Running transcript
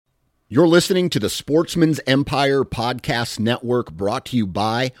You're listening to the Sportsman's Empire Podcast Network, brought to you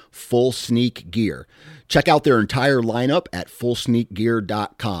by Full Sneak Gear. Check out their entire lineup at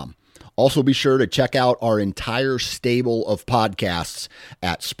fullsneakgear.com. Also be sure to check out our entire stable of podcasts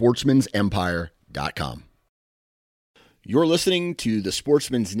at sportsmansempire.com. You're listening to the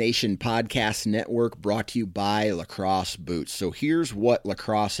Sportsman's Nation Podcast Network, brought to you by Lacrosse Boots. So here's what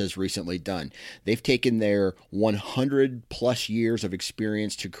Lacrosse has recently done. They've taken their 100-plus years of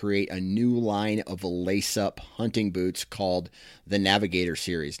experience to create a new line of lace-up hunting boots called the Navigator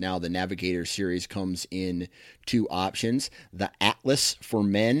Series. Now, the Navigator Series comes in two options: the Atlas for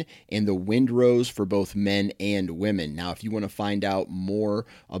men and the Windrose for both men and women. Now, if you want to find out more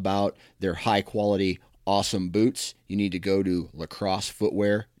about their high-quality awesome boots, you need to go to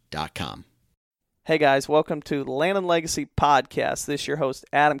lacrossefootwear.com. Hey guys, welcome to the Land and Legacy Podcast. This is your host,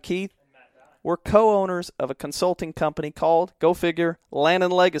 Adam Keith. We're co-owners of a consulting company called, go figure, Land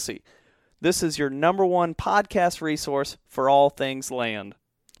and Legacy. This is your number one podcast resource for all things land.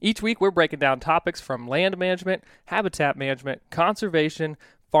 Each week we're breaking down topics from land management, habitat management, conservation,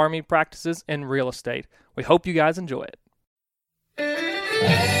 farming practices, and real estate. We hope you guys enjoy it.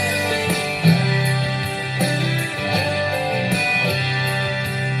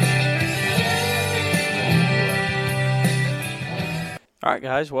 All right,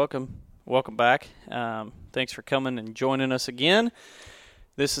 guys, welcome back. Thanks for coming and joining us again.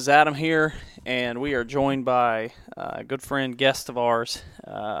 This is Adam here, and we are joined by a good friend, guest of ours,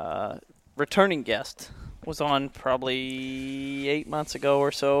 returning guest, was on probably 8 months ago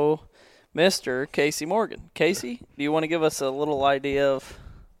or so, Mr. Casey Morgan. Casey, do you want to give us a little idea of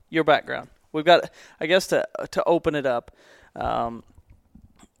your background? We've got, I guess, to open it up. How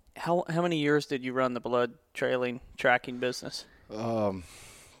many years did you run the blood tracking business?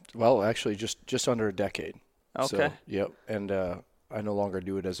 Well, actually, just under a decade. Okay. So, yep. And I no longer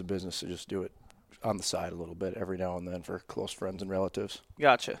do it as a business. I just do it on the side a little bit every now and then for close friends and relatives.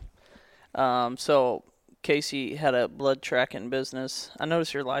 Gotcha. So Casey had a blood tracking business. I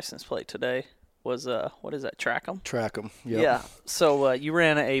noticed your license plate today was what is that? Trackham. Trackham. Yep. Yeah. So you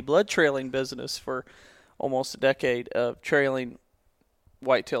ran a blood trailing business for almost a decade of trailing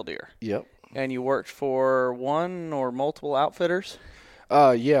whitetail deer. Yep. And you worked for one or multiple outfitters?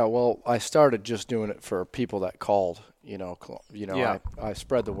 Yeah. Well, I started just doing it for people that called. Yeah. I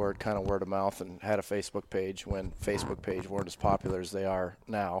spread the word, kind of word of mouth, and had a Facebook page when Facebook page weren't as popular as they are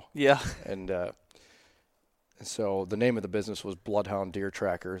now. Yeah. And so the name of the business was Bloodhound Deer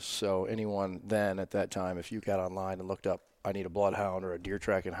Trackers. So anyone then at that time, if you got online and looked up, I need a bloodhound or a deer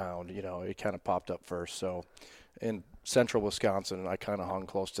tracking hound, it kind of popped up first. So in central Wisconsin, I kind of hung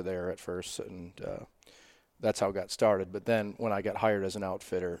close to there at first, and that's how it got started. But then when I got hired as an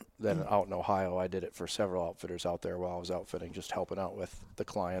outfitter, then out in Ohio, I did it for several outfitters out there while I was outfitting, just helping out with the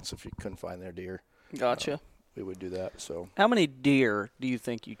clients if you couldn't find their deer. Gotcha. We would do that. So how many deer do you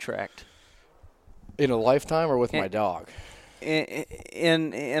think you tracked? In a lifetime or with my dog?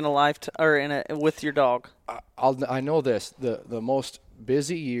 In a lifetime, or with your dog? I know this. The most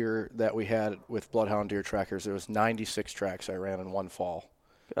busy year that we had with Bloodhound Deer Trackers, there was 96 tracks I ran in one fall.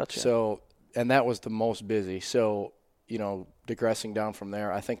 Gotcha. So, and that was the most busy. So, digressing down from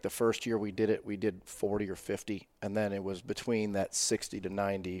there, I think the first year we did 40 or 50, and then it was between that 60 to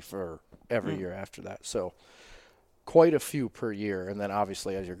 90 for every year after that. So, quite a few per year. And then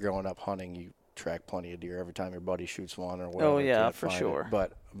obviously as you're growing up hunting, you track plenty of deer every time your buddy shoots one or whatever. Oh yeah, for sure.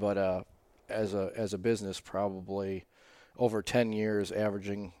 But as a business, probably over 10 years,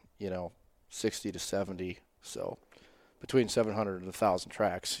 averaging 60 to 70. So between 700 and 1,000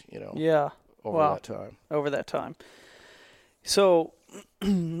 tracks. Yeah. Over that time. So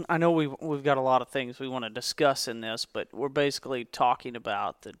I know we've got a lot of things we want to discuss in this, but we're basically talking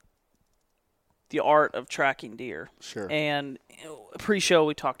about the art of tracking deer. Sure. And pre-show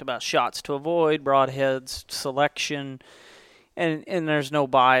we talked about shots to avoid, broadheads, selection, and there's no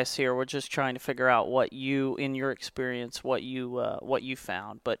bias here. We're just trying to figure out what you, in your experience, what you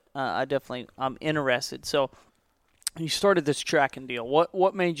found. But I'm interested. So you started this tracking deal.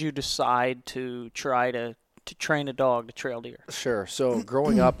 What made you decide to try to train a dog to trail deer? Sure. So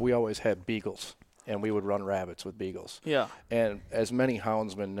growing up, we always had beagles. And we would run rabbits with beagles. Yeah. And as many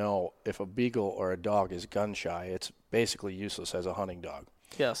houndsmen know, if a beagle or a dog is gun shy, it's basically useless as a hunting dog.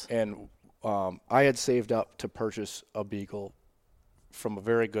 Yes. And I had saved up to purchase a beagle from a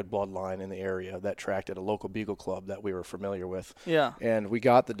very good bloodline in the area that tracked at a local beagle club that we were familiar with. Yeah. And we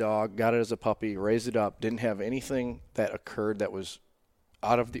got the dog, got it as a puppy, raised it up, didn't have anything that occurred that was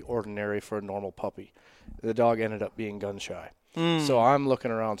out of the ordinary for a normal puppy. The dog ended up being gun shy. So I'm looking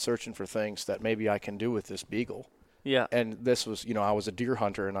around searching for things that maybe I can do with this beagle Yeah. And this was, I was a deer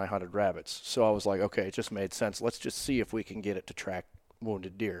hunter and I hunted rabbits. So I was like, okay, it just made sense. Let's just see if we can get it to track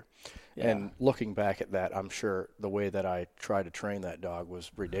wounded deer. Yeah. And looking back at that, I'm sure the way that I tried to train that dog was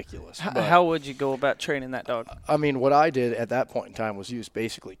ridiculous. How would you go about training that dog? I mean, what I did at that point in time was use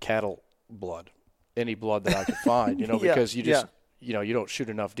basically cattle blood, any blood that I could find, because you just, you don't shoot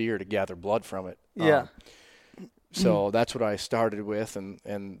enough deer to gather blood from it. Yeah. So that's what I started with,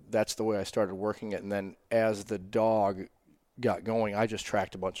 and that's the way I started working it. And then as the dog got going, I just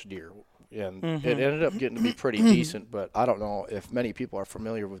tracked a bunch of deer. And it ended up getting to be pretty decent, but I don't know if many people are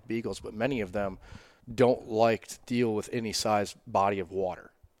familiar with beagles, but many of them don't like to deal with any size body of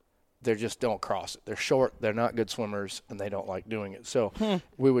water. They just don't cross it. They're short, they're not good swimmers, and they don't like doing it. So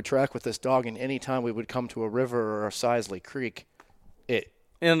we would track with this dog, and any time we would come to a river or a Sisley Creek,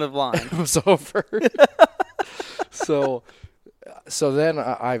 End of line. it was over. So then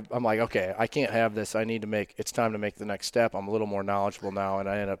I'm like, okay, I can't have this. It's time to make the next step. I'm a little more knowledgeable now, and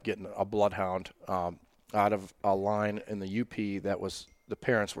I ended up getting a bloodhound out of a line in the UP that was the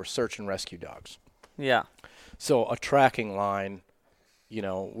parents were search and rescue dogs. Yeah. So a tracking line,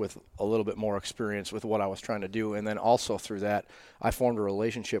 with a little bit more experience with what I was trying to do. And then also through that, I formed a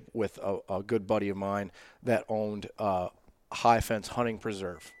relationship with a good buddy of mine that owned a high fence hunting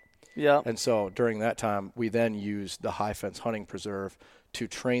preserve. Yeah. And so during that time, we then used the high fence hunting preserve to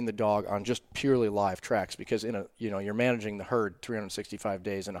train the dog on just purely live tracks, because you're managing the herd 365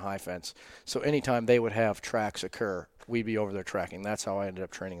 days in a high fence. So anytime they would have tracks occur, we'd be over there tracking. That's how I ended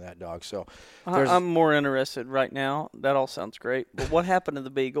up training that dog. So I'm more interested right now. That all sounds great. But what happened to the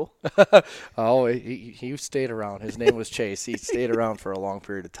beagle? Oh, he stayed around. His name was Chase. He stayed around for a long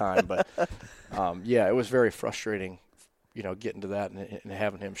period of time. But, it was very frustrating, getting to that and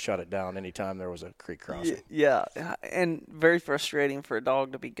having him shut it down anytime there was a creek crossing. Yeah, and very frustrating for a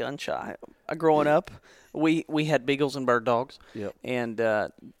dog to be gun shy. Growing up, we had beagles and bird dogs. Yep.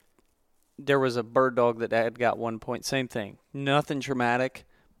 And there was a bird dog that Dad got one point. Same thing. Nothing traumatic.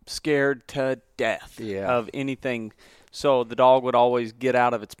 Scared to death of anything. So the dog would always get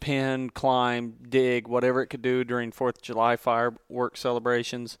out of its pen, climb, dig, whatever it could do during 4th of July fireworks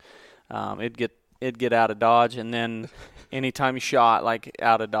celebrations. It'd get out of Dodge, and then anytime you shot, like,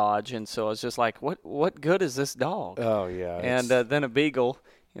 out of Dodge. And so it's just like, what good is this dog? Oh, yeah. And then a beagle,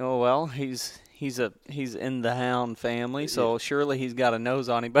 he's in the hound family, so surely he's got a nose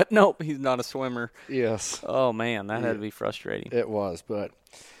on him. But nope, he's not a swimmer. Yes. Oh, man, that had to be frustrating. It was, but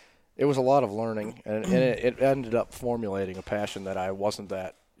it was a lot of learning, and it ended up formulating a passion that I wasn't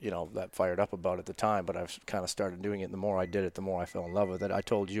that fired up about at the time, but I've kind of started doing it. And the more I did it, the more I fell in love with it. I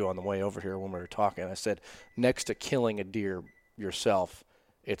told you on the way over here when we were talking, I said, next to killing a deer yourself,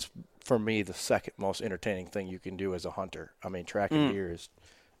 it's, for me, the second most entertaining thing you can do as a hunter. I mean, tracking deer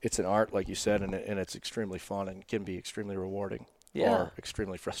it's an art, like you said, and it's extremely fun and can be extremely rewarding or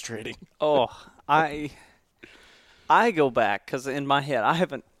extremely frustrating. Oh, I go back, because in my head,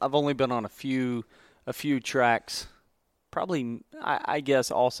 I've only been on a few tracks. Probably, I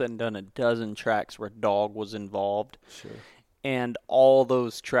guess, all said and done, a dozen tracks where a dog was involved. Sure. And all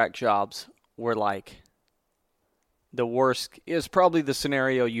those track jobs were like the worst. Is probably the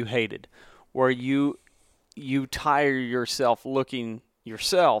scenario you hated, where you tire yourself looking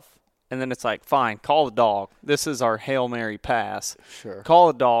yourself, and then it's like, fine, call the dog. This is our Hail Mary pass. Sure. Call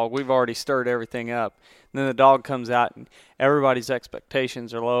the dog. We've already stirred everything up. And then the dog comes out, and everybody's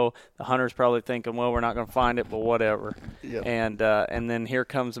expectations are low. The hunter's probably thinking, well, we're not going to find it, but whatever. Yep. And then here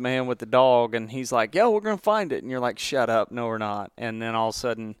comes the man with the dog, and he's like, yo, we're going to find it. And you're like, shut up. No, we're not. And then all of a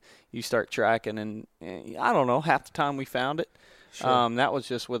sudden you start tracking, and I don't know, half the time we found it. Sure. That was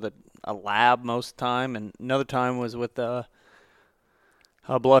just with a lab most of the time, and another time was with a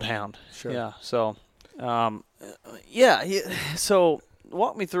bloodhound. Sure. Yeah. So, so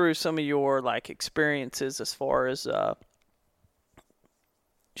walk me through some of your experiences as far as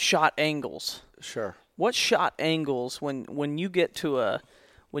shot angles. Sure. What shot angles when you get to a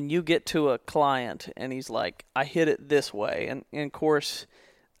client and he's like, I hit it this way, and of course,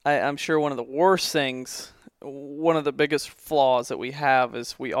 I'm sure one of the worst things, one of the biggest flaws that we have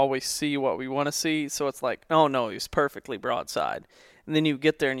is we always see what we want to see. So it's like, oh no, he's perfectly broadside. And then you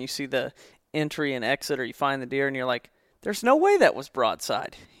get there and you see the entry and exit, or you find the deer and you're like, there's no way that was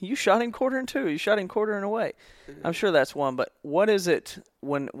broadside. You shot him quarter and two. You shot him quarter and away. I'm sure that's one. But what is it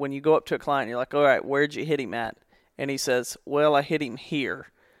when you go up to a client and you're like, all right, where'd you hit him at? And he says, well, I hit him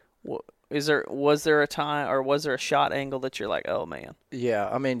here. Was there a time, or was there a shot angle that you're like, oh, man? Yeah,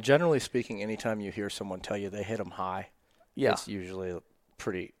 I mean, generally speaking, anytime you hear someone tell you they hit them high, it's usually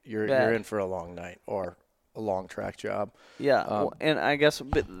pretty, you're in for a long night or a long track job. Yeah, and I guess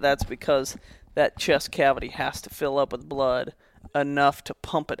that's because that chest cavity has to fill up with blood enough to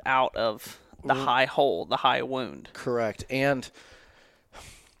pump it out of the high hole, the high wound. Correct. And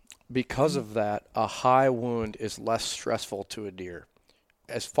because of that, a high wound is less stressful to a deer.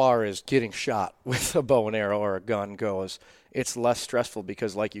 As far as getting shot with a bow and arrow or a gun goes, it's less stressful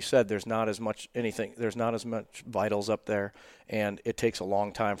because, like you said, there's not as much vitals up there, and it takes a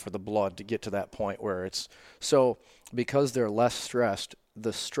long time for the blood to get to that point where it's so. Because they're less stressed,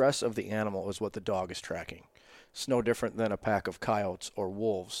 the stress of the animal is what the dog is tracking. It's no different than a pack of coyotes or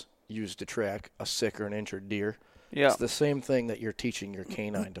wolves used to track a sick or an injured deer. Yeah. It's the same thing that you're teaching your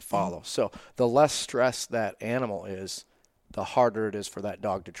canine to follow. So the less stressed that animal is, the harder it is for that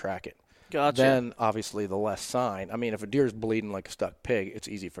dog to track it. Gotcha. Then, obviously, the less sign. I mean, if a deer is bleeding like a stuck pig, it's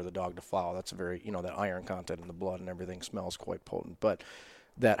easy for the dog to follow. That's a very, that iron content in the blood and everything smells quite potent. But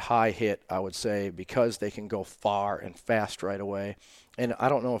that high hit, I would say, because they can go far and fast right away. And I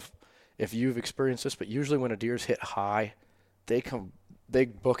don't know if you've experienced this, but usually when a deer's hit high, they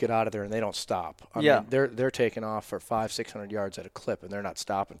book it out of there and they don't stop. I mean, they're taking off for 500-600 yards at a clip, and they're not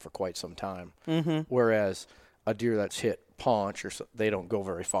stopping for quite some time. Mm-hmm. Whereas a deer that's hit paunch they don't go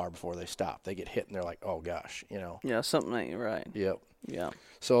very far before they stop. They get hit and they're like, oh gosh, Yeah, something ain't right. Yep. Yeah.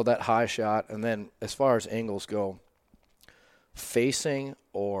 So that high shot, and then as far as angles go, facing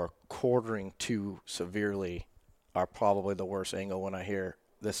or quartering too severely are probably the worst angle. When I hear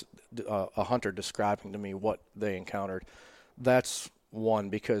this, a hunter describing to me what they encountered, that's one,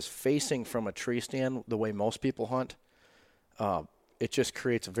 because facing from a tree stand, the way most people hunt, it just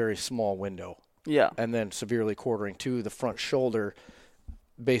creates a very small window. Yeah. And then severely quartering to the front shoulder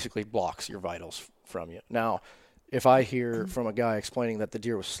basically blocks your vitals from you. Now, if I hear from a guy explaining that the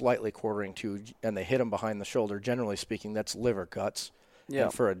deer was slightly quartering to and they hit him behind the shoulder, generally speaking, that's liver cuts. Yeah.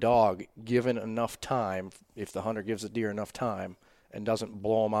 And for a dog, given enough time, if the hunter gives the deer enough time and doesn't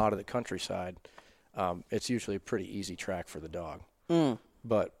blow him out of the countryside, it's usually a pretty easy track for the dog. Mm.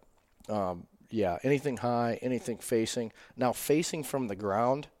 But, yeah, anything high, anything facing. Now, facing from the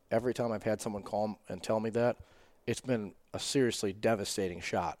ground, every time I've had someone call and tell me that, it's been a seriously devastating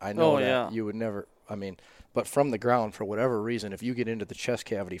shot. I know you would never, but from the ground, for whatever reason, if you get into the chest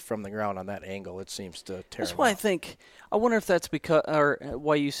cavity from the ground on that angle, it seems to tear That's why I wonder if that's because, or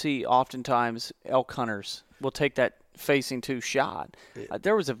why you see oftentimes elk hunters will take that facing to shot.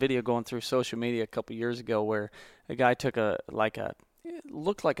 There was a video going through social media a couple years ago where a guy took it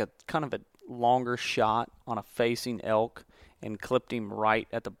looked like a kind of a longer shot on a facing elk and clipped him right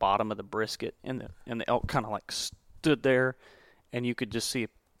at the bottom of the brisket, and the elk kind of like stood there, and you could just see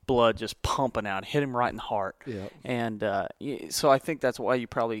blood just pumping out, hit him right in the heart. Yeah. And so I think that's why you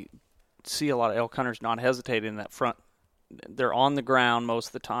probably see a lot of elk hunters not hesitating in that front. They're on the ground most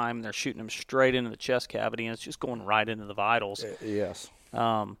of the time. They're shooting them straight into the chest cavity, and it's just going right into the vitals. Yes.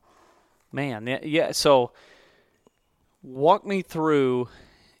 Man, yeah. So walk me through,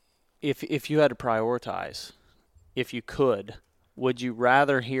 if you had to prioritize, if you could, would you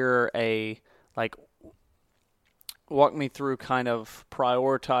rather hear walk me through kind of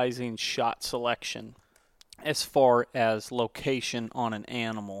prioritizing shot selection as far as location on an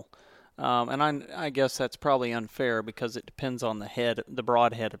animal? And I guess that's probably unfair because it depends on the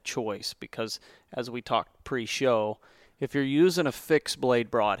broad head of choice, because as we talked pre-show, if you're using a fixed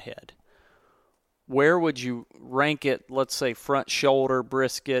blade broadhead, where would you rank it, let's say front shoulder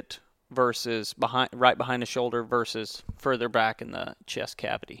brisket versus right behind the shoulder versus further back in the chest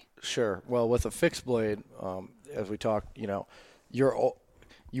cavity? Sure. Well, with a fixed blade, as we talked,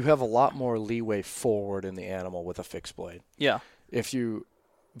 you have a lot more leeway forward in the animal with a fixed blade. Yeah.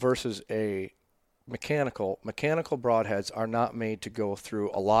 Versus a mechanical broadheads are not made to go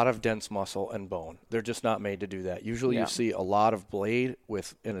through a lot of dense muscle and bone. They're just not made to do that. Usually you see a lot of blade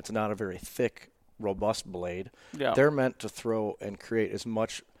and it's not a very thick, robust blade. Yeah. They're meant to throw and create as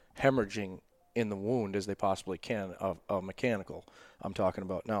much hemorrhaging in the wound as they possibly can of mechanical. I'm talking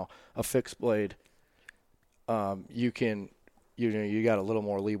about now a fixed blade. You got a little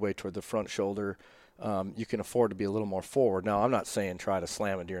more leeway toward the front shoulder. You can afford to be a little more forward. Now, I'm not saying try to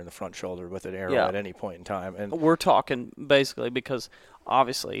slam a deer in the front shoulder with an arrow at any point in time. And we're talking basically because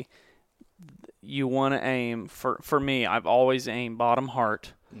obviously you want to aim for me. I've always aimed bottom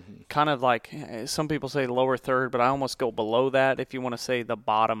heart. Mm-hmm. Kind of like some people say lower third, but I almost go below that if you want to say the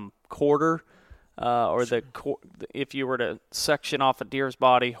bottom quarter, or if you were to section off a deer's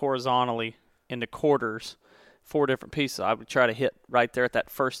body horizontally into quarters, 4 different pieces, I would try to hit right there at that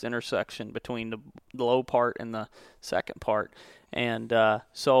first intersection between the low part and the second part. And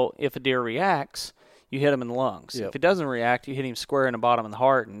so if a deer reacts, you hit him in the lungs. Yep. If he doesn't react, you hit him square in the bottom of the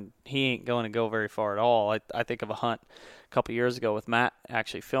heart, and he ain't going to go very far at all. I think of a hunt a couple years ago with Matt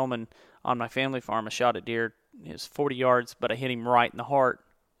actually filming on my family farm, I shot a deer. It was 40 yards, but I hit him right in the heart,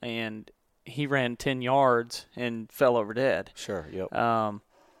 and he ran 10 yards and fell over dead. Sure, yep.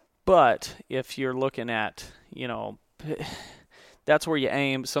 But if you're looking at, that's where you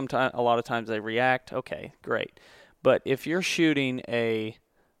aim. A lot of times they react. Okay, great. But if you're shooting a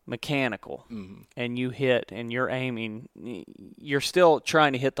mechanical and you hit and you're aiming, you're still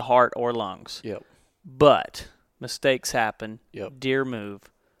trying to hit the heart or lungs. Yep. But mistakes happen. Yep. Deer move,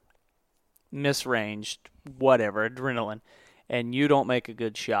 misranged, whatever, adrenaline, and you don't make a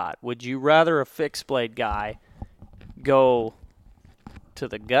good shot. Would you rather a fixed blade guy go to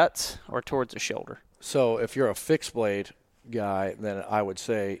the guts or towards the shoulder? So if you're a fixed blade guy, then I would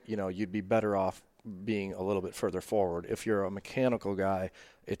say, you'd be better off being a little bit further forward. If you're a mechanical guy,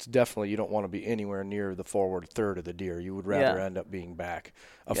 it's definitely, you don't want to be anywhere near the forward third of the deer. You would rather end up being back.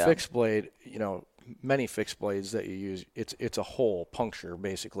 A fixed blade, many fixed blades that you use, it's a hole puncture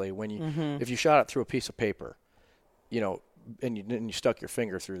basically. When you if you shot it through a piece of paper, and you stuck your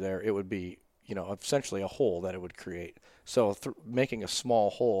finger through there, it would be essentially a hole that it would create. So making a small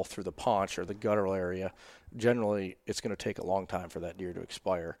hole through the paunch or the guttural area, generally it's going to take a long time for that deer to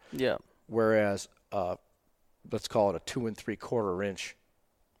expire. Yeah. Whereas let's call it a 2 3/4 inch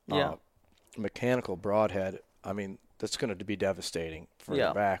mechanical broadhead, I mean, that's going to be devastating for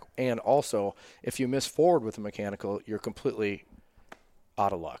your back. And also, if you miss forward with a mechanical, you're completely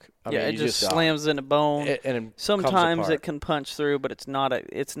out of luck. I mean, it just slams in a bone. And sometimes it can punch through, but it's not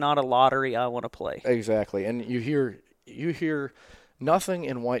a lottery I want to play. Exactly. And you hear nothing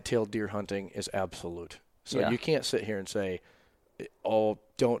in whitetail deer hunting is absolute. So you can't sit here and say,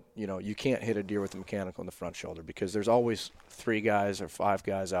 you can't hit a deer with a mechanical in the front shoulder, because there's always 3 guys or 5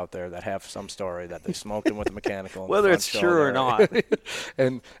 guys out there that have some story that they smoked him with a mechanical. Whether it's true or not.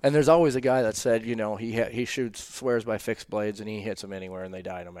 and there's always a guy that said, he swears by fixed blades and he hits them anywhere and they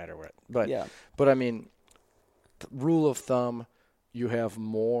die no matter what. But I mean, rule of thumb, you have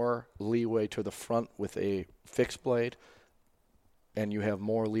more leeway to the front with a fixed blade, and you have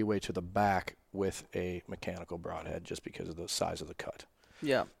more leeway to the back with a mechanical broadhead, just because of the size of the cut.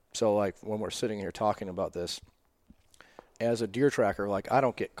 Yeah. So, like, when we're sitting here talking about this, as a deer tracker, like, I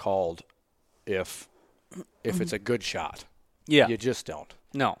don't get called if it's a good shot. Yeah. You just don't.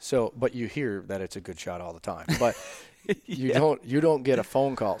 No. So, but you hear that it's a good shot all the time. But you don't get a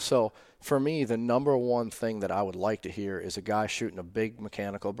phone call. So, for me, the number one thing that I would like to hear is a guy shooting a big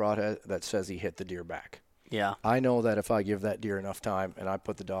mechanical broadhead that says he hit the deer back. Yeah. I know that if I give that deer enough time and I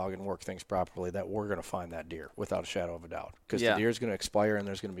put the dog and work things properly, that we're going to find that deer without a shadow of a doubt, because the deer is going to expire and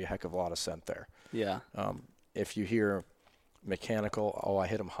there's going to be a heck of a lot of scent there. Yeah. If you hear mechanical, I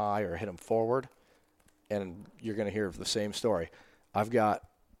hit him high or I hit him forward, and you're going to hear the same story. I've got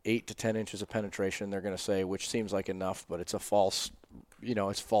 8 to 10 inches of penetration, they're going to say, which seems like enough, but it's a false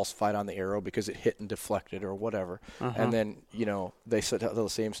fight on the arrow because it hit and deflected or whatever. And then, they said the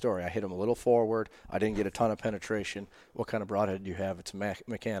same story. I hit him a little forward. I didn't get a ton of penetration. What kind of broadhead do you have? It's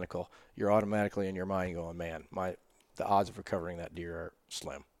mechanical. You're automatically in your mind going, man, the odds of recovering that deer are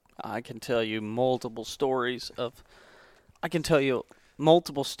slim. I can tell you multiple stories of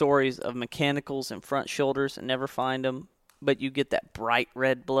mechanicals and front shoulders and never find them. But you get that bright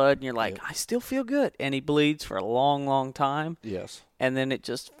red blood, and you're like, I still feel good. And he bleeds for a long, long time. Yes. And then it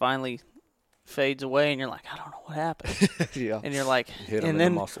just finally fades away, and you're like, I don't know what happened. Yeah. And you're like, hit him in the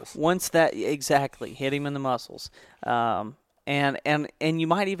muscles. Once that, exactly, hit him in the muscles. And you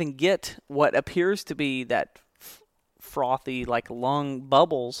might even get what appears to be that frothy, like lung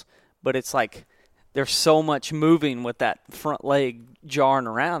bubbles, but it's like there's so much moving with that front leg jarring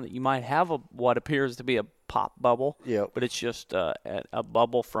around that you might have what appears to be a pop bubble, but it's just a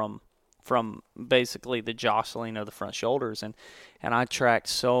bubble from basically the jostling of the front shoulders. And I tracked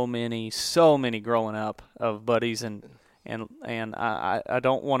so many growing up of buddies, and I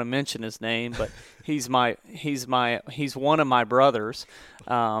don't want to mention his name, but he's one of my brothers,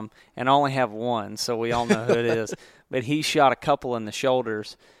 and I only have one, so we all know who it is. But he shot a couple in the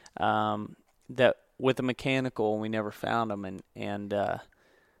shoulders that with a mechanical, and we never found them, and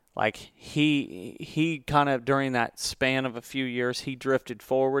like he kind of, during that span of a few years, he drifted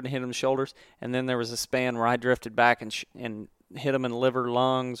forward and hit him in the shoulders, and then there was a span where I drifted back and hit him in liver,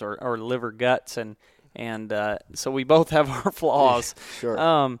 lungs, or liver guts, and so we both have our flaws.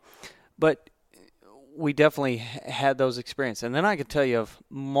 Sure. But we definitely had those experiences, and then I could tell you of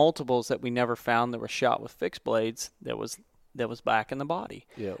multiples that we never found that were shot with fixed blades that was back in the body.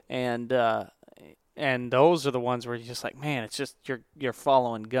 Yeah. And those are the ones where you're just like, man, it's just you're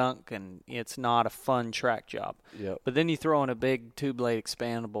following gunk, and it's not a fun track job. Yep. But then you throw in a big 2-blade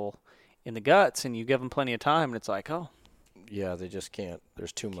expandable in the guts, and you give them plenty of time, and it's like, oh, Yeah, they just can't.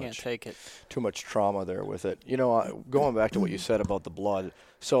 There's too Can't much. take it. Too much trauma there with it. Going back to what you said about the blood.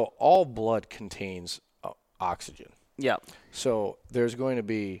 So all blood contains oxygen. Yeah. So there's going to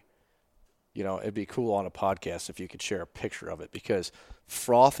be, it'd be cool on a podcast if you could share a picture of it, because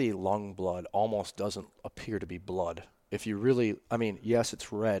frothy lung blood almost doesn't appear to be blood. If you really, yes,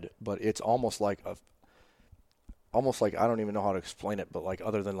 it's red, but it's almost like I don't even know how to explain it, but like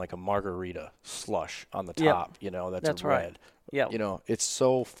other than like a margarita slush on the top, that's right. red. Yeah. It's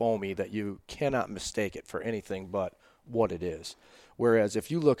so foamy that you cannot mistake it for anything but what it is. Whereas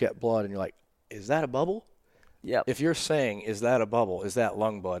if you look at blood and you're like, is that a bubble? Yeah. If you're saying, is that a bubble? Is that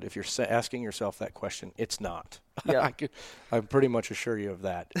lung blood? If you're asking yourself that question, it's not. Yeah. I pretty much assure you of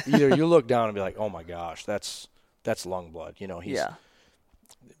that. Either you look down and be like, oh my gosh, that's lung blood.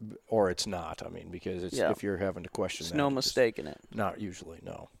 Or it's not. Because if you're having to question There's that. no mistaking it. Not usually,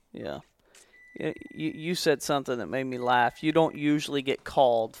 no. Yeah. You said something that made me laugh. You don't usually get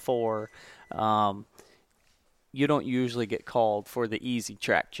called for the easy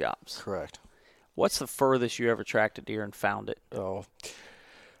track jobs. Correct. What's the furthest you ever tracked a deer and found it? Oh,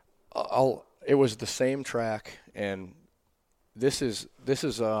 it was the same track, and this is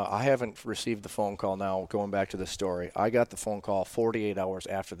I haven't received the phone call now. Going back to the story, I got the phone call 48 hours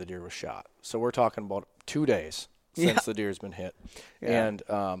after the deer was shot. So we're talking about 2 days since the deer's been hit, and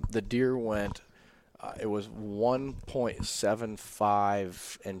the deer went. It was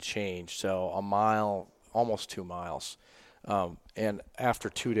 1.75 and change, so a mile, almost 2 miles. And after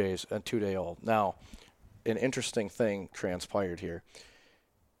 2 days, a 2-day-old. Now, an interesting thing transpired here.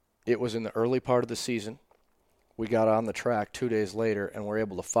 It was in the early part of the season. We got on the track 2 days later, and were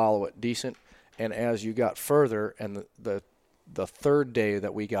able to follow it decent. And as you got further, and the third day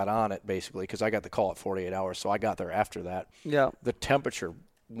that we got on it, basically, because I got the call at 48 hours, so I got there after that. Yeah. The temperature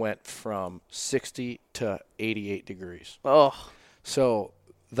went from 60 to 88 degrees. Oh. So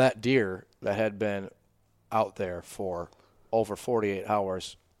that deer that had been out there for over 48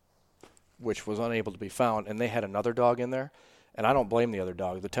 hours, which was unable to be found, and they had another dog in there, and I don't blame the other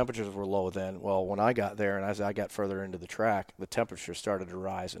dog. The temperatures were low then. Well, when I got there and as I got further into the track, the temperature started to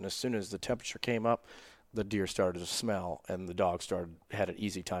rise, and as soon as the temperature came up, the deer started to smell, and the dog had an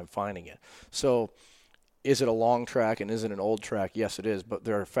easy time finding it. So is it a long track and is it an old track? Yes, it is, but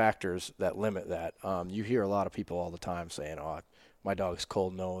there are factors that limit that. You hear a lot of people all the time saying, my dog's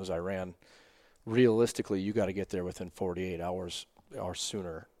cold nose, I ran. Realistically, you got to get there within 48 hours or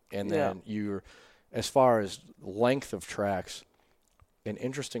sooner. And then as far as length of tracks, an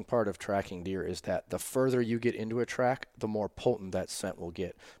interesting part of tracking deer is that the further you get into a track, the more potent that scent will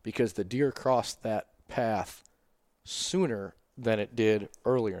get, because the deer crossed that path sooner than it did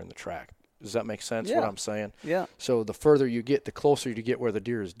earlier in the track. Does that make sense, what I'm saying? Yeah. So the further you get, the closer you get where the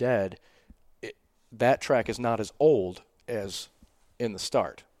deer is dead, that track is not as old as in the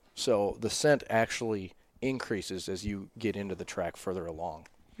start. So the scent actually increases as you get into the track further along.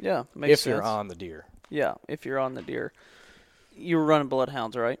 Yeah, makes sense. If you're on the deer. Yeah, if you're on the deer. You were running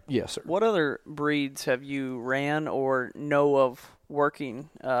bloodhounds, right? Yes, sir. What other breeds have you ran or know of working?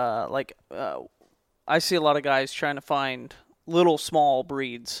 I see a lot of guys trying to find little small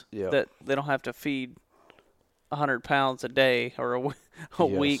breeds that they don't have to feed 100 pounds a day or a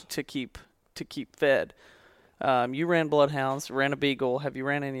week to keep fed. You ran bloodhounds, ran a beagle. Have you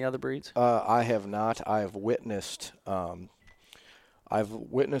ran any other breeds? I have not. I've witnessed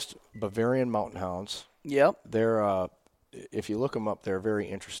Bavarian mountain hounds. Yep. They're if you look them up, they're a very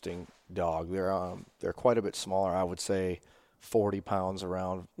interesting dog. They're quite a bit smaller. I would say 40 pounds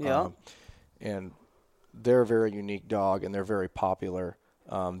around. Yeah. And they're a very unique dog, and they're very popular.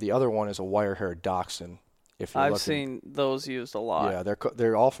 The other one is a wire-haired dachshund. I've seen those used a lot. Yeah,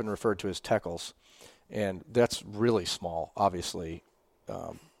 they're often referred to as teckles, and that's really small. Obviously,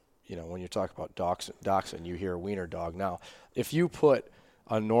 when you talk about dachshund, you hear wiener dog. Now, if you put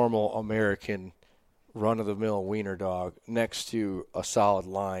a normal American run-of-the-mill wiener dog next to a solid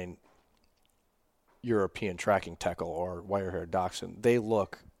line European tracking teckle or wire-haired dachshund, they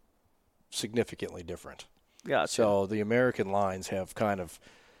look significantly different. Gotcha. So the American lines have kind of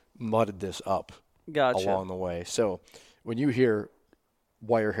mudded this up along the way. So when you hear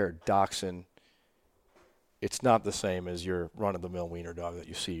wire-haired dachshund, it's not the same as your run-of-the-mill wiener dog that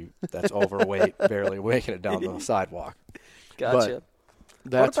you see that's overweight, barely making it down the sidewalk. Gotcha. But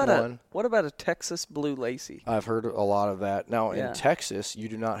that's one. What about a Texas Blue Lacy? I've heard a lot of that. Now, in Texas, you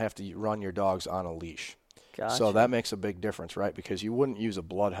do not have to run your dogs on a leash. Gotcha. So that makes a big difference, right? Because you wouldn't use a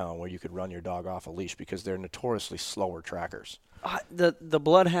bloodhound where you could run your dog off a leash because they're notoriously slower trackers. The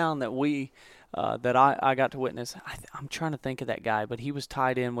bloodhound that we that I got to witness. I'm trying to think of that guy, but he was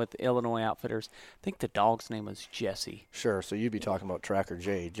tied in with the Illinois Outfitters. I think the dog's name was Jesse. Sure. So you'd be talking about Tracker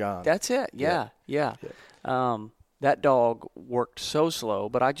J, John. That's it. Yeah. That dog worked so slow,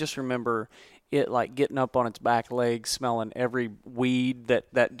 but I just remember it like getting up on its back legs, smelling every weed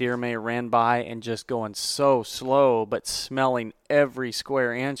that deer may have ran by, and just going so slow, but smelling every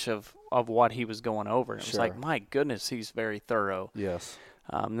square inch of what he was going over. It was like, my goodness, he's very thorough. Yes.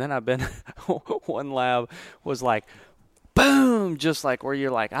 Then I've been one lab was like, boom, just like where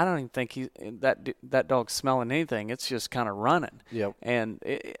you're like, I don't even think that dog's smelling anything. It's just kind of running. Yep. And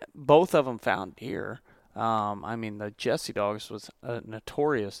both of them found deer. I mean, the Jesse dogs was a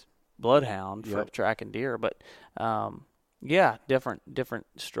notorious bloodhound for tracking deer, but different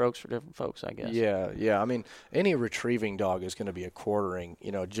strokes for different folks, I guess. Yeah. I mean, any retrieving dog is going to be a quartering,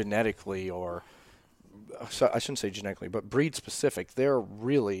 genetically, or so I shouldn't say genetically, but breed specific. They're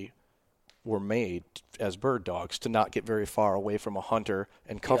really were made as bird dogs to not get very far away from a hunter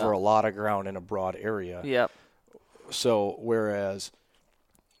and cover a lot of ground in a broad area. Yep. So whereas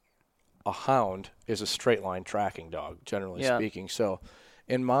a hound is a straight line tracking dog, generally speaking. So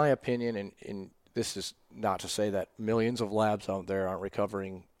in my opinion, and this is not to say that millions of labs out there aren't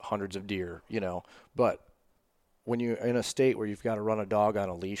recovering hundreds of deer, but when you're in a state where you've got to run a dog on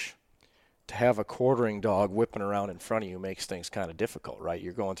a leash, to have a quartering dog whipping around in front of you makes things kind of difficult, right?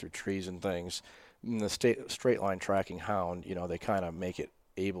 You're going through trees and things. In the straight line tracking hound, they kind of make it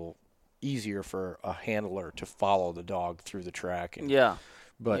easier for a handler to follow the dog through the track.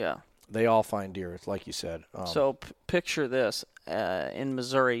 They all find deer, like you said. So picture this. In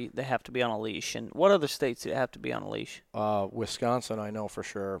Missouri, they have to be on a leash. And what other states do they have to be on a leash? Wisconsin, I know for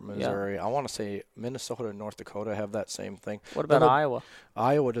sure. Missouri. I want to say Minnesota and North Dakota have that same thing. What about Iowa?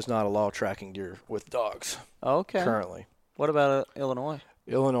 Iowa does not allow tracking deer with dogs. Okay. Currently. What about Illinois?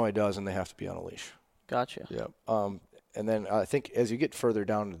 Illinois does, and they have to be on a leash. Gotcha. Yep. And then I think as you get further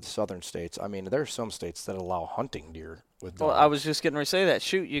down to the southern states, I mean, there are some states that allow hunting deer with dogs. Well, I was just getting ready to say that.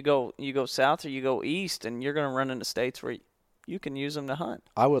 Shoot, you go south or you go east, and you're going to run into states where you can use them to hunt.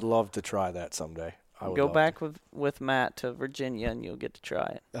 I would love to try that someday. Go back with Matt to Virginia, and you'll get to try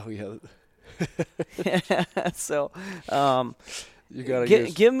it. Oh, yeah. So, you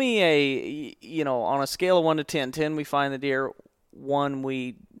gotta give me on a scale of 1 to 10. 10, we find the deer.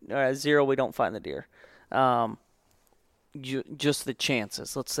 0, we don't find the deer. Just the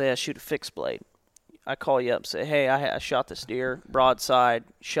chances. Let's say I shoot a fixed blade. I call you up and say, hey, I shot this deer broadside,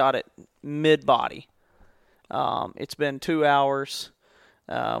 shot it mid-body. It's been 2 hours.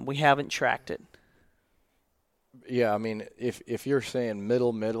 We haven't tracked it. Yeah, I mean, if you're saying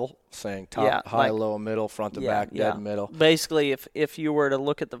middle, saying top, high, low, middle, front to back, dead middle. Basically, if you were to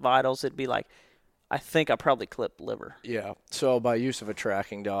look at the vitals, it'd be like, I think I probably clipped liver. Yeah. So by use of a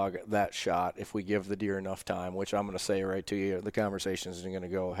tracking dog, that shot, if we give the deer enough time, which I'm going to say right to you, the conversation is going to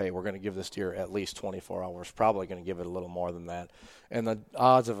go, hey, we're going to give this deer at least 24 hours, probably going to give it a little more than that. And the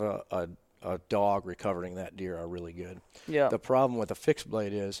odds of a dog recovering that deer are really good. Yeah. The problem with a fixed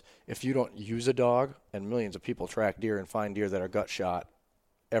blade is if you don't use a dog, and millions of people track deer and find deer that are gut shot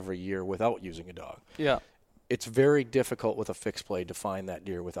every year without using a dog. Yeah. It's very difficult with a fixed blade to find that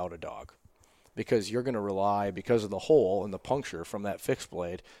deer without a dog. Because you're going to rely, because of the hole and the puncture from that fixed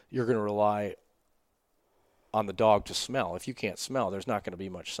blade, you're going to rely on the dog to smell. If you can't smell, there's not going to be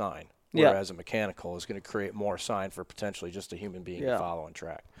much sign. Whereas a mechanical is going to create more sign for potentially just a human being to follow and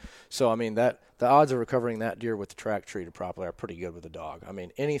track. So, I mean, the odds of recovering that deer with the track treated properly are pretty good with a dog. I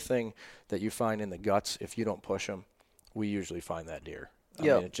mean, anything that you find in the guts, if you don't push them, we usually find that deer. I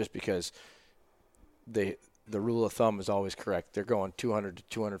mean, just because the rule of thumb is always correct. They're going 200 to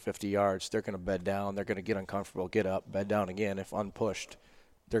 250 yards. They're going to bed down. They're going to get uncomfortable, get up, bed down again. If unpushed,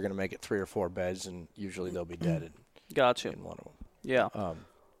 they're going to make it 3 or 4 beds, and usually they'll be dead Gotcha. in one of them. Yeah.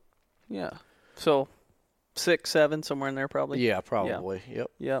 Yeah. So 6, 7, somewhere in there probably? Yeah, probably. Yeah.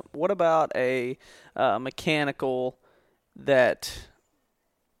 Yep. What about a mechanical that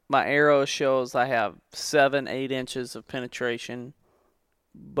my arrow shows I have 7, 8 inches of penetration,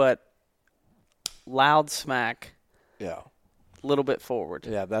 but loud smack. Yeah. A little bit forward.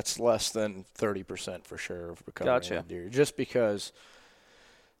 Yeah, that's less than 30% for sure of recovering that deer. Just because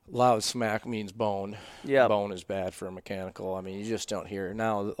loud smack means bone. Yeah. Bone is bad for a mechanical. I mean, you just don't hear it.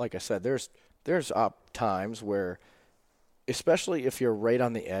 Now, like I said, there's times where, especially if you're right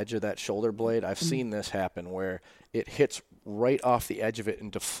on the edge of that shoulder blade, I've seen this happen where it hits right off the edge of it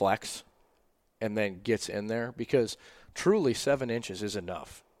and deflects and then gets in there, because truly 7 inches is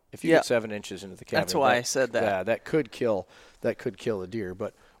enough. If you get 7 inches into the cavity, that's why I said that. Yeah, that could kill a deer.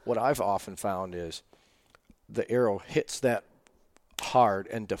 But what I've often found is the arrow hits that hard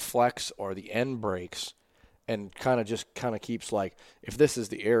and deflects or the end breaks and kind of keeps like, if this is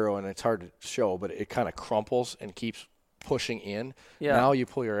the arrow and it's hard to show, but it kind of crumples and keeps pushing in. Yeah. Now you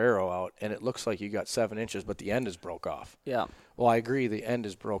pull your arrow out and it looks like you got 7 inches, but the end is broke off. Yeah. Well, I agree the end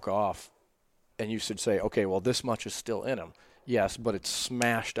is broke off, and you should say, okay, well, this much is still in him. Yes, but it's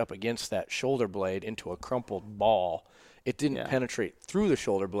smashed up against that shoulder blade into a crumpled ball. It didn't penetrate through the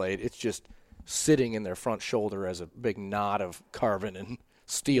shoulder blade. It's just sitting in their front shoulder as a big knot of carbon and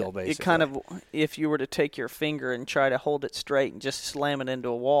steel, basically. It kind of, if you were to take your finger and try to hold it straight and just slam it into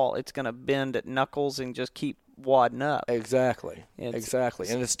a wall, it's going to bend at knuckles and just keep wadding up. Exactly. And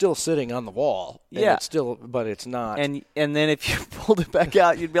it's still sitting on the wall. Yeah. But it's not. And then if you pulled it back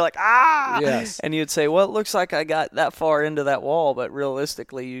out, you'd be like, ah! Yes. And you'd say, well, it looks like I got that far into that wall, but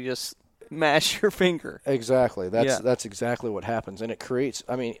realistically, you just mash your finger. Exactly. That's exactly what happens. And it creates,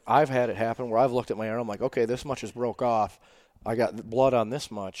 I've had it happen where I've looked at my arm, I'm like, okay, this much is broke off. I got blood on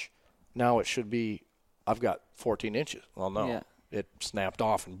this much. Now it should be, I've got 14 inches. Well, no. Yeah. It snapped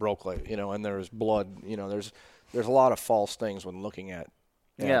off and broke, like, and there's blood. There's a lot of false things when looking at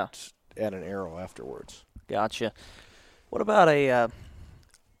an arrow afterwards. Gotcha. What about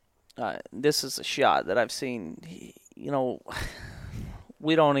this is a shot that I've seen,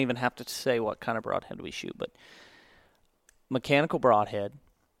 we don't even have to say what kind of broadhead we shoot, but mechanical broadhead,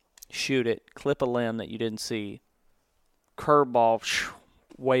 shoot it, clip a limb that you didn't see, curveball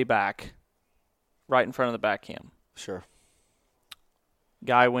way back, right in front of the back cam. Sure.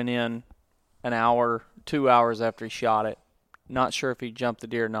 Guy went in an hour, 2 hours after he shot it. Not sure if he jumped the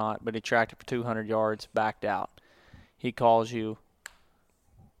deer or not, but he tracked it for 200 yards, backed out. He calls you.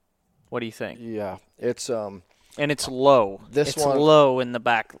 What do you think? Yeah, it's and it's low. It's low in the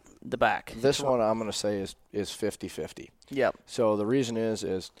back. This one I'm going to say is 50-50. Yep. So the reason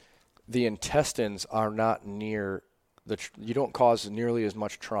is the intestines are not near you don't cause nearly as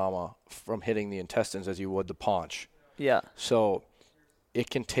much trauma from hitting the intestines as you would the paunch. Yeah. So it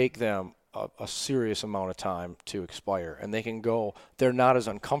can take them a serious amount of time to expire, and they're not as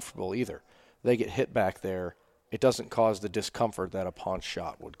uncomfortable either. They get hit back there. It doesn't cause the discomfort that a paunch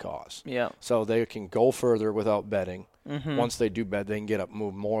shot would cause. Yeah. So they can go further without bedding. Mm-hmm. Once they do bed, they can get up,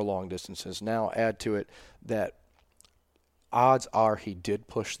 move more long distances. Now add to it that odds are he did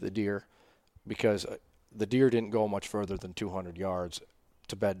push the deer, because the deer didn't go much further than 200 yards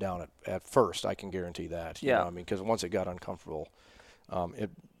to bed down at first. I can guarantee that. Yeah. Because once it got uncomfortable, it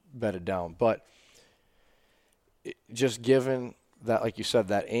bedded down. But just given that, like you said,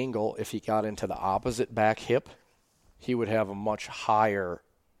 that angle, if he got into the opposite back hip, he would have a much higher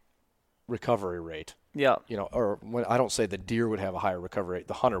recovery rate. Yeah. Or when I don't say the deer would have a higher recovery rate,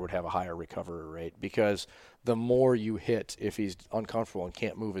 the hunter would have a higher recovery rate, because the more you hit, if he's uncomfortable and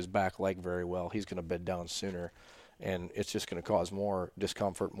can't move his back leg very well, he's going to bed down sooner, and it's just going to cause more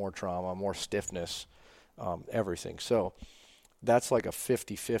discomfort, more trauma, more stiffness, everything. So that's like a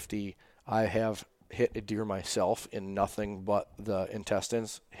 50-50. I have hit a deer myself in nothing but the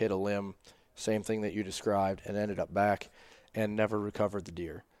intestines, hit a limb, same thing that you described, and ended up back and never recovered the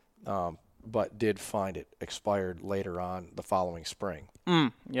deer. But did find it expired later on the following spring.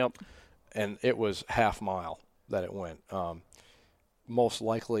 Yep. And it was half mile that it went. Most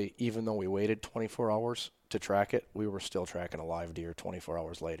likely, even though we waited 24 hours to track it, we were still tracking a live deer 24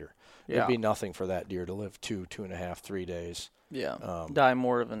 hours later. Yeah. It'd be nothing for that deer to live 2.5, 3 days. Yeah. Die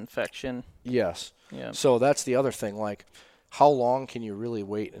more of infection. Yes. Yeah. So that's the other thing. Like, how long can you really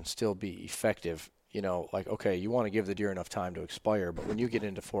wait and still be effective? Okay, you want to give the deer enough time to expire, but when you get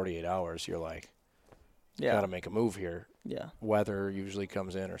into 48 hours, you're like, got to make a move here. Yeah. Weather usually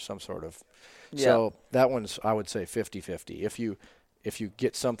comes in, or some sort of. Yeah. So that one's, I would say, 50-50. If you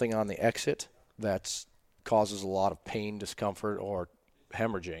get something on the exit that causes a lot of pain, discomfort, or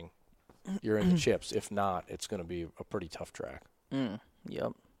hemorrhaging, you're in the chips. If not, it's going to be a pretty tough track.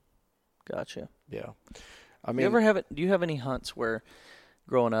 Yep. Gotcha. Yeah. Do you have any hunts where,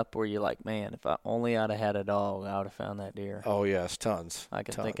 growing up, where you're like, man, if I only I'd have had a dog, I would have found that deer? Oh, yes, tons. I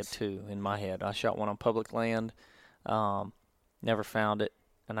can think of two in my head. I shot one on public land, never found it,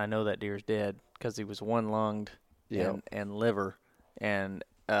 and I know that deer's dead because he was one-lunged and liver, and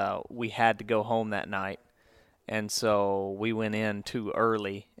we had to go home that night. And so we went in too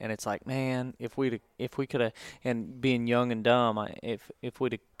early, and it's like, man, if we could have, and being young and dumb, if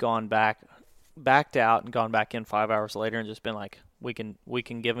we'd have backed out and gone back in 5 hours later and just been like, we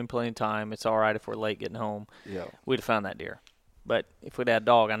can give him plenty of time. It's all right if we're late getting home. Yeah, we'd have found that deer. But if we'd had a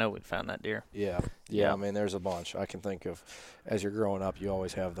dog, I know we'd found that deer. Yeah. There's a bunch I can think of. As you're growing up, you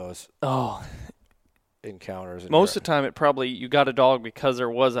always have those encounters. Most of the time, you got a dog because there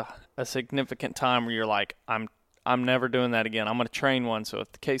was a significant time where you're like, I'm never doing that again. I'm going to train one, so if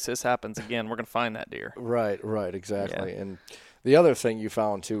in case this happens again, we're going to find that deer. Right, exactly. Yeah. And the other thing you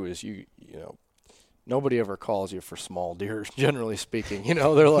found too is you know, nobody ever calls you for small deer, generally speaking. You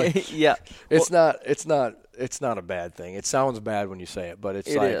know, they're like, yeah, it's not a bad thing. It sounds bad when you say it, but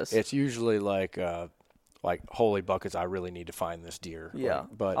it's usually like holy buckets, I really need to find this deer. Yeah,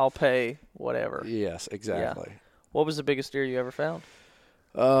 but I'll pay whatever. Yes, exactly. Yeah. What was the biggest deer you ever found?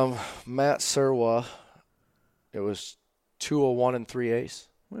 Matt Serwa. It was 201 3/8.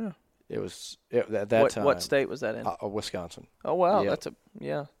 Yeah. It was at that time. What state was that in? Wisconsin. Oh wow, yep.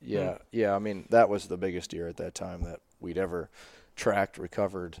 Yeah. I mean, that was the biggest deer at that time that we'd ever tracked,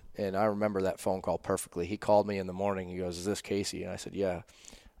 recovered, and I remember that phone call perfectly. He called me in the morning. He goes, "Is this Casey?" And I said, "Yeah."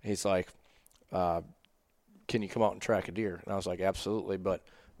 He's like, "Can you come out and track a deer?" And I was like, "Absolutely, but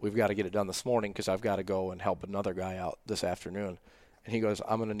we've got to get it done this morning because I've got to go and help another guy out this afternoon." And he goes,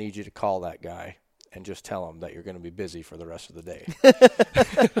 "I'm going to need you to call that guy and just tell him that you're going to be busy for the rest of the day."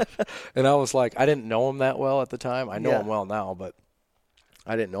 And I was like, I didn't know him that well at the time. I know him well now, but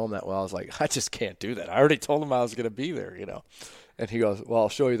I didn't know him that well. I was like, I just can't do that. I already told him I was going to be there, you know. And he goes, "Well, I'll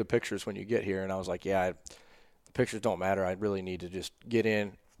show you the pictures when you get here." And I was like, "Yeah, the pictures don't matter. I really need to just get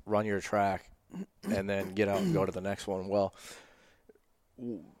in, run your track, and then get out and go to the next one." Well,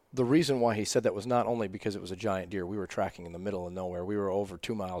 the reason why he said that was not only because it was a giant deer. We were tracking in the middle of nowhere. We were over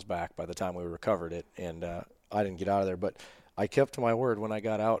 2 miles back by the time we recovered it, and I didn't get out of there. But I kept to my word when I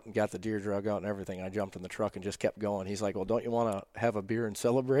got out and got the deer drug out and everything. I jumped in the truck and just kept going. He's like, "Well, don't you want to have a beer and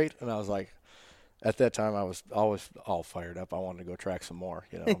celebrate?" And I was like, at that time, I was always all fired up. I wanted to go track some more,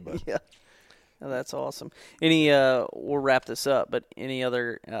 you know. But yeah. Oh, that's awesome. Any, we'll wrap this up, but any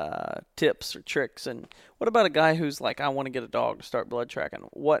other tips or tricks? And what about a guy who's like, I want to get a dog to start blood tracking?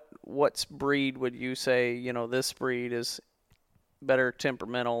 What's breed would you say, you know, this breed is better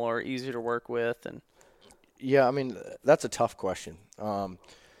temperamental or easier to work with? And yeah, I mean, that's a tough question.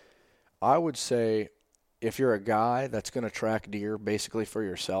 I would say if you're a guy that's going to track deer basically for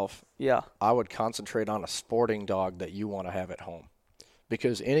yourself, yeah, I would concentrate on a sporting dog that you want to have at home.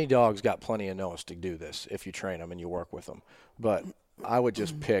 Because any dog's got plenty of nose to do this if you train them and you work with them. But I would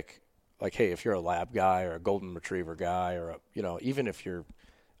just pick, like, hey, if you're a lab guy or a golden retriever guy or, even if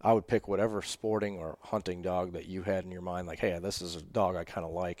I would pick whatever sporting or hunting dog that you had in your mind, like, hey, this is a dog I kind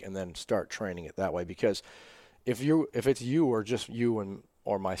of like, and then start training it that way. Because if it's you or just you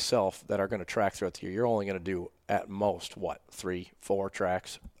or myself that are going to track throughout the year, you're only going to do at most, 3-4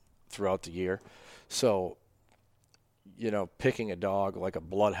 tracks throughout the year. So, picking a dog like a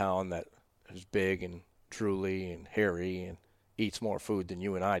bloodhound that is big and drooly and hairy and eats more food than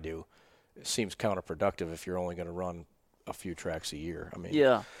you and I do, it seems counterproductive if you're only going to run a few tracks a year. I mean,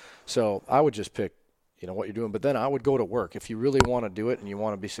 yeah. So I would just pick, what you're doing. But then I would go to work. If you really want to do it and you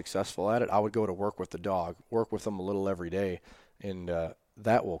want to be successful at it, I would go to work with the dog, work with them a little every day, and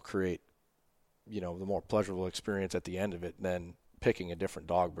that will create, the more pleasurable experience at the end of it than picking a different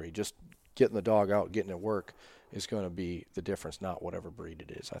dog breed. Just getting the dog out, getting it work is going to be the difference, not whatever breed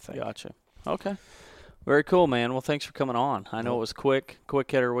it is, I think. Gotcha. Okay. Very cool, man. Well, thanks for coming on. I know it was quick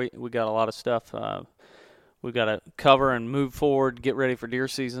hitter. We got a lot of stuff we've got to cover and move forward, get ready for deer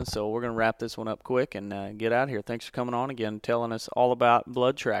season, so we're going to wrap this one up quick and get out of here. Thanks for coming on again, telling us all about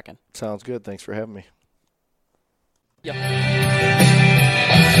blood tracking. Sounds good. Thanks for having me. Yep.